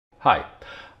Hi,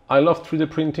 I love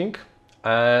 3D printing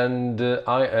and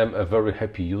I am a very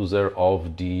happy user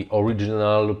of the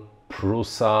original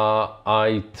Prusa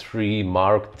i3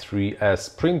 Mark III's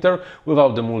printer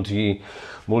without the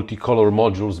multicolor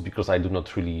modules, because I do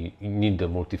not really need the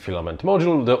multi-filament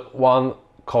module. The one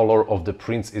color of the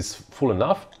prints is full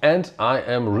enough, and I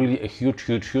am really a huge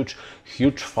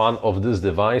fan of this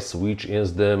device, which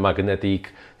is the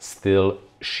magnetic steel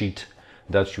sheet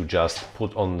that you just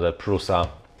put on the Prusa,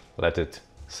 let it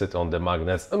sit on the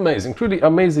magnets. Amazing, really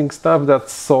amazing stuff that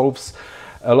solves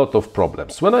a lot of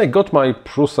problems. When I got my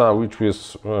Prusa, which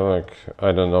was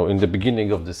I don't know, in the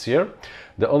beginning of this year,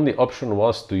 the only option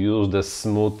was to use the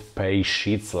smooth PEI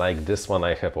sheets like this one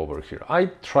I have over here. I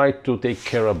tried to take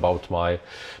care about my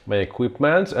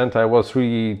equipment, and I was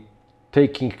really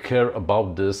taking care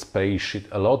about this PEI sheet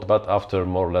a lot, but after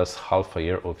more or less half a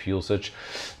year of usage,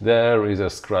 there is a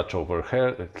scratch over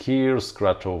here,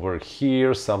 scratch over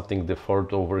here, something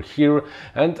deformed over here,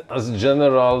 and as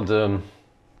general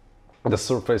the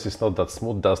surface is not that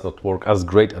smooth, does not work as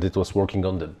great as it was working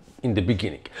on in the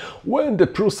beginning. When the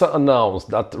Prusa announced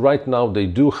that right now they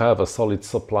do have a solid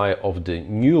supply of the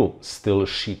new steel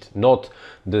sheet, not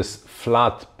this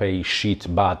flat PEI sheet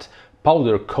but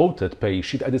powder coated PEI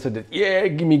sheet, I decided, yeah,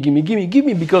 gimme,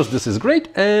 because this is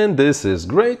great and this is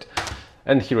great.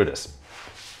 And here it is.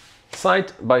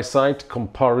 Side by side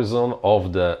comparison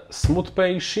of the smooth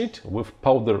PEI sheet with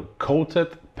powder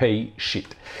coated PEI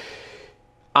sheet.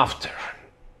 After,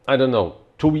 I don't know,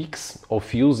 2 weeks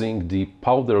of using the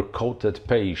powder coated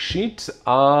PEI sheet,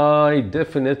 I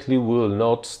definitely will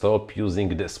not stop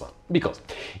using this one. Because,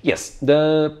 yes,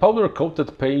 the powder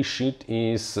coated PEI sheet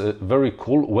is very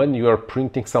cool when you are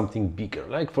printing something bigger.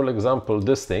 Like, for example,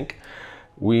 this thing,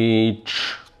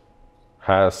 which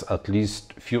has at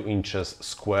least a few inches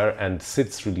square and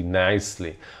sits really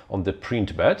nicely on the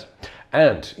print bed.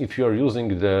 And if you are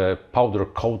using the powder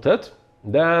coated,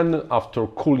 then after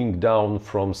cooling down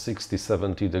from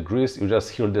 60-70 degrees, you just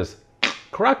hear this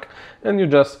crack and you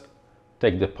just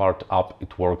take the part up.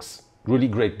 It works really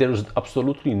great. There's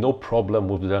absolutely no problem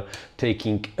with the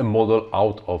taking a model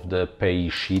out of the PEI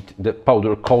sheet, the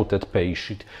powder coated PEI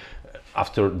sheet,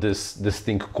 after this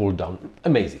thing cooled down.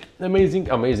 Amazing.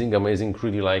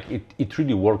 Really, like it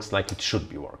really works like it should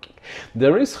be working.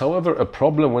 There is, however, a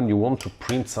problem when you want to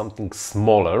print something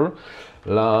smaller,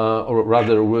 or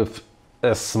rather with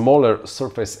a smaller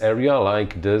surface area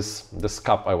like this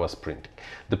cup I was printing.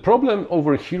 The problem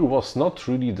over here was not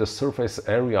really the surface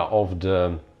area of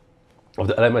the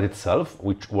element itself,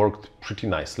 which worked pretty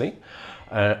nicely,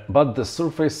 but the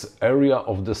surface area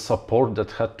of the support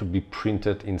that had to be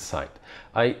printed inside.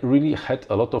 I really had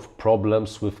a lot of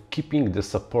problems with keeping the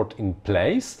support in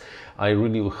place. I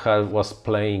really was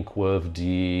playing with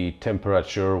the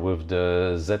temperature, with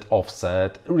the Z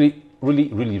offset.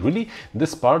 Really,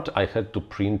 this part I had to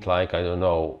print like, I don't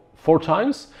know, 4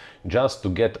 times just to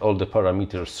get all the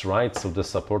parameters right, so the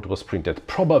support was printed.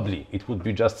 Probably it would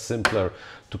be just simpler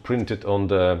to print it on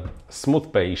the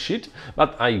smooth PEI sheet,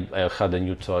 but I had a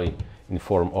new toy in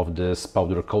form of this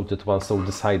powder coated one, so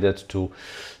decided to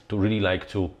really like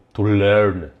to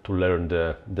learn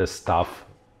the stuff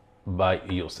by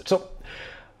usage. So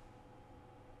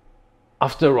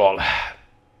after all,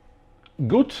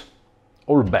 good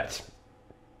or bad?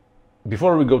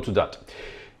 Before we go to that,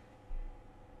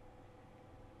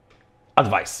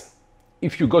 advice.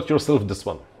 If you got yourself this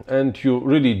one and you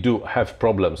really do have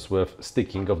problems with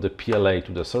sticking of the PLA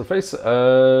to the surface,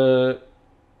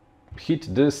 heat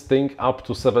this thing up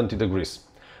to 70 degrees.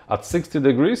 At 60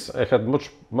 degrees, I had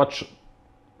much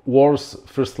worse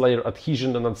first layer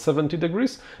adhesion than at 70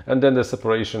 degrees, and then the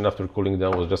separation after cooling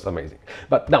down was just amazing.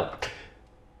 But now,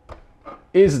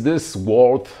 is this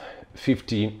worth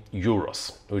 50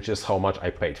 euros, which is how much I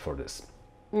paid for this?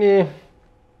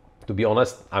 To be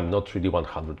honest, I'm not really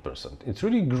 100%. It's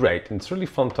really great, it's really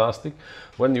fantastic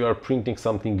when you are printing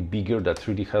something bigger that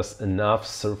really has enough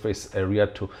surface area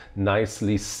to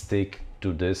nicely stick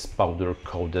to this powder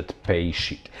coated PEI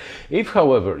sheet. If,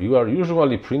 however, you are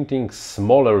usually printing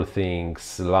smaller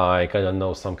things like, I don't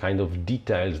know, some kind of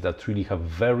details that really have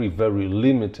very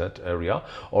limited area,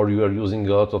 or you are using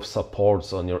a lot of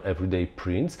supports on your everyday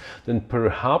prints, then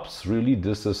perhaps really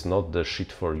this is not the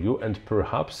sheet for you, and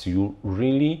perhaps you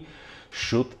really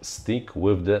should stick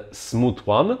with the smooth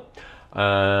one.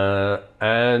 Yeah,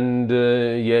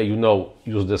 you know,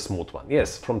 use the smooth one.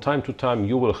 Yes, from time to time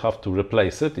you will have to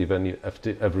replace it, even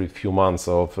after every few months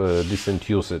of decent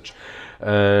usage.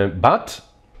 But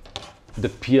the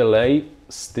PLA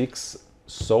sticks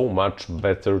so much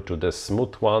better to the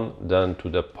smooth one than to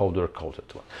the powder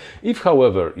coated one. If,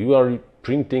 however, you are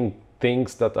printing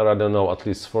things that are, I don't know, at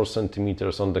least 4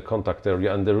 centimeters on the contact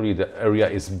area, and really the area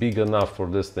is big enough for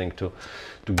this thing to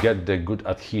get the good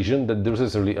adhesion, that this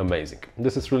is really amazing.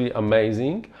 This is really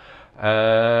amazing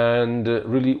and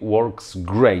really works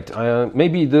great.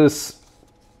 Maybe this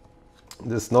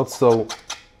not so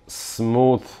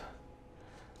smooth,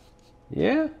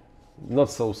 yeah, not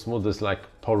so smooth, is like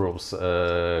porous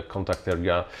contact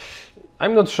area.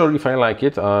 I'm not sure if I like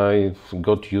it. I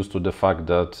got used to the fact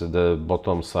that the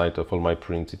bottom side of all my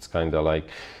prints, it's kind of like,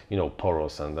 you know,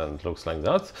 porous, and then it looks like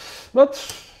that. But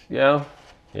yeah,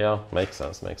 makes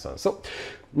sense. So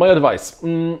my advice,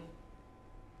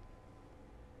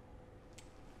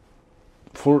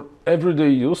 for everyday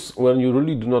use, when you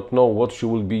really do not know what you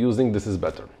will be using, this is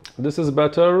better. This is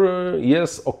better,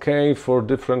 yes, okay, for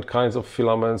different kinds of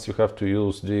filaments you have to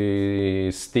use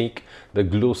the stick, the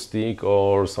glue stick,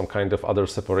 or some kind of other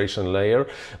separation layer.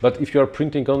 But if you are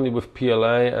printing only with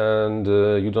PLA and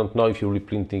you don't know if you're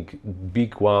reprinting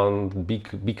big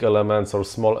elements or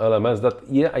small elements, that,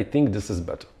 yeah, I think this is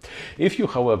better. If you,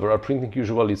 however, are printing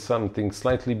usually something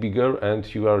slightly bigger and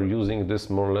you are using this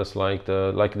more or less like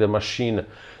the machine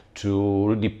to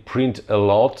really print a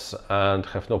lot and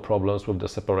have no problems with the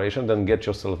separation, then get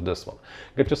yourself this one.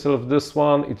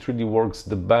 It really works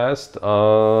the best.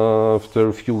 After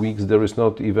a few weeks there is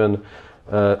not even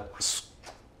a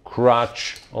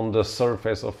scratch on the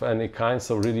surface of any kind,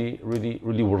 so really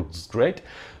works great.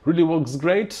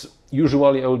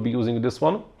 Usually I will be using this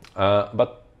one,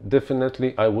 but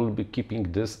definitely I will be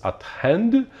keeping this at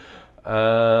hand.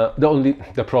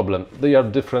 The problem, they are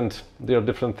different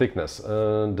thickness.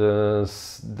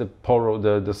 The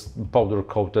powder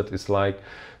coated is like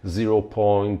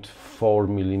 0.4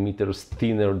 millimeters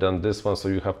thinner than this one, so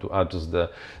you have to adjust the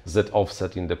Z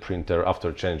offset in the printer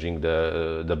after changing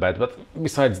the bed. But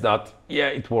besides that, yeah,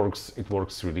 it works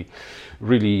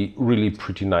really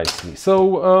pretty nicely.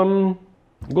 So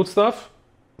good stuff.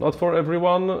 Not for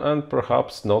everyone, and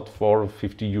perhaps not for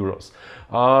 50 euros.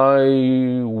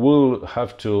 I will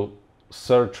have to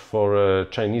search for a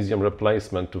Chinesium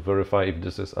replacement to verify if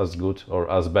this is as good or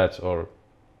as bad or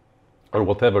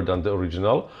whatever than the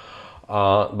original.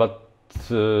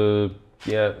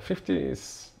 Yeah, 50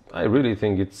 is, I really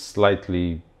think it's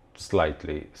slightly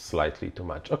too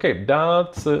much. Okay,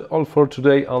 that's all for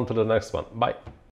today. Until the next one. Bye.